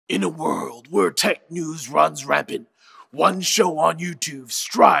In a world where tech news runs rampant, one show on YouTube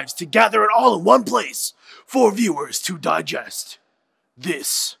strives to gather it all in one place for viewers to digest.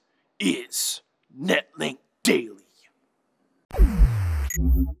 This is Netlinked Daily.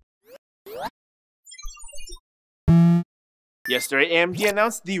 Yesterday, AMD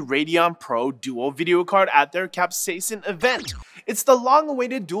announced the Radeon Pro Duo video card at their Capsaicin event. It's the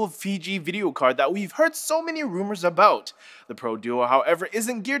long-awaited dual Fiji video card that we've heard so many rumors about. The Pro Duo, however,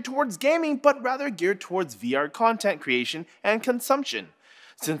 isn't geared towards gaming, but rather geared towards VR content creation and consumption.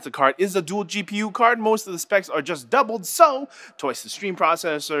 Since the card is a dual GPU card, most of the specs are just doubled, so twice the stream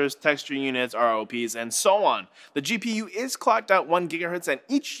processors, texture units, ROPs, and so on. The GPU is clocked at 1 GHz, and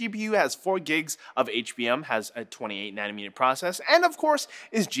each GPU has 4 gigs of HBM, has a 28nm process, and of course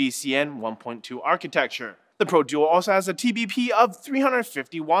is GCN 1.2 architecture. The Pro Duo also has a TBP of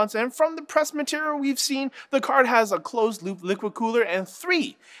 350 watts, and from the press material we've seen, the card has a closed-loop liquid cooler and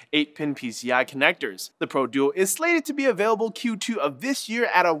 3 8-pin PCI connectors. The Pro Duo is slated to be available Q2 of this year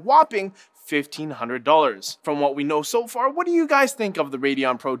at a whopping $1,500. From what we know so far, what do you guys think of the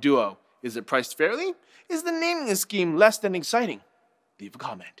Radeon Pro Duo? Is it priced fairly? Is the naming scheme less than exciting? Leave a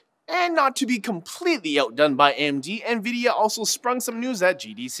comment. And not to be completely outdone by AMD, NVIDIA also sprung some news at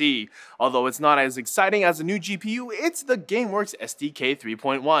GDC. Although it's not as exciting as a new GPU, it's the Gameworks SDK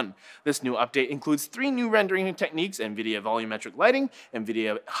 3.1. This new update includes 3 new rendering techniques: NVIDIA volumetric lighting,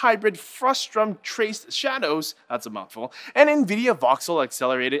 NVIDIA hybrid frustum traced shadows, that's a mouthful, and NVIDIA voxel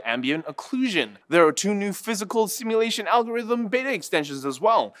accelerated ambient occlusion. There are 2 new physical simulation algorithm beta extensions as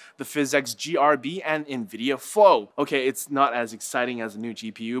well, the PhysX GRB and NVIDIA Flow. Okay, it's not as exciting as a new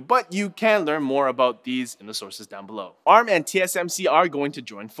GPU, but you can learn more about these in the sources down below. ARM and TSMC are going to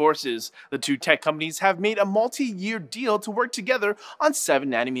join forces. The 2 tech companies have made a multi-year deal to work together on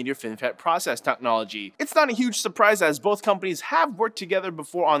 7nm FinFET process technology. It's not a huge surprise, as both companies have worked together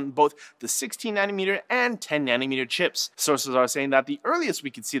before on both the 16nm and 10nm chips. Sources are saying that the earliest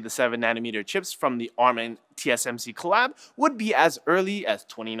we could see the 7nm chips from the ARM and TSMC collab would be as early as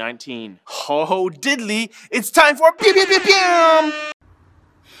 2019. Ho diddly, it's time for pew pew pew pew!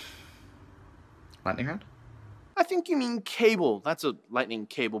 Lightning round? I think you mean cable. That's a lightning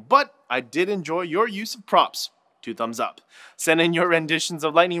cable, but I did enjoy your use of props. 2 thumbs up. Send in your renditions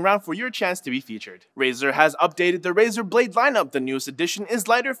of Lightning Round for your chance to be featured. Razer has updated the Razer Blade lineup. The newest edition is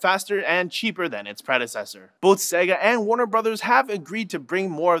lighter, faster, and cheaper than its predecessor. Both Sega and Warner Brothers have agreed to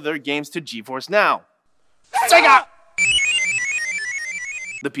bring more of their games to GeForce Now. Sega!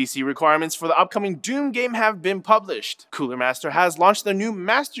 The PC requirements for the upcoming Doom game have been published. Cooler Master has launched the new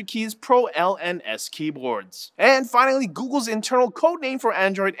Master Keys Pro L and S keyboards. And finally, Google's internal codename for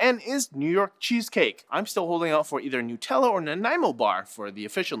Android N is New York Cheesecake. I'm still holding out for either Nutella or Nanaimo bar for the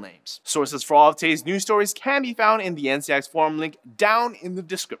official names. Sources for all of today's news stories can be found in the NCIX forum link down in the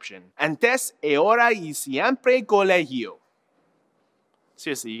description. Antes e ora y siempre colegio.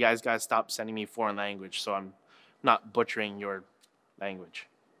 Seriously, you guys gotta stop sending me foreign language so I'm not butchering your language.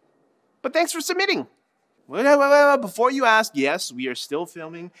 But thanks for submitting. Before you ask, yes, we are still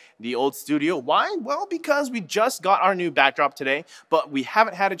filming the old studio. Why? Well, because we just got our new backdrop today, but we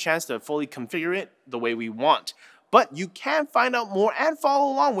haven't had a chance to fully configure it the way we want. But you can find out more and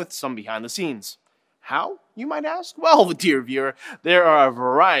follow along with some behind the scenes. How, you might ask? Well, dear viewer, there are a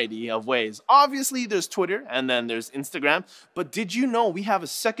variety of ways. Obviously, there's Twitter, and then there's Instagram. But did you know we have a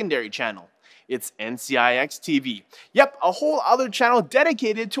secondary channel? It's NCIXtv. Yep, a whole other channel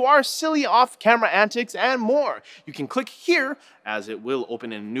dedicated to our silly off-camera antics and more. You can click here, as it will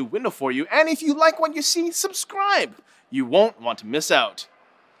open in a new window for you, and if you like what you see, subscribe. You won't want to miss out.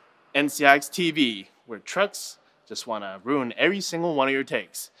 NCIXtv, where trucks just want to ruin every single one of your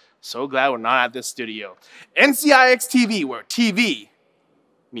takes. So glad we're not at this studio. NCIXtv, where TV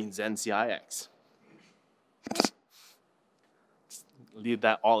means NCIX. Leave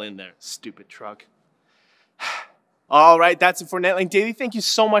that all in there, stupid truck. Alright, that's it for Netlinked Daily. Thank you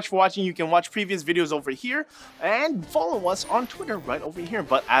so much for watching. You can watch previous videos over here and follow us on Twitter right over here.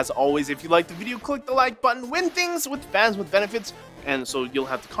 But as always, if you like the video, click the like button. Win things with fans with benefits, and so you'll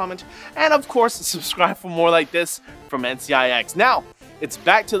have to comment. And of course, subscribe for more like this from NCIX. Now, it's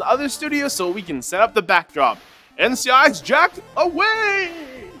back to the other studio so we can set up the backdrop. NCIX Jack away!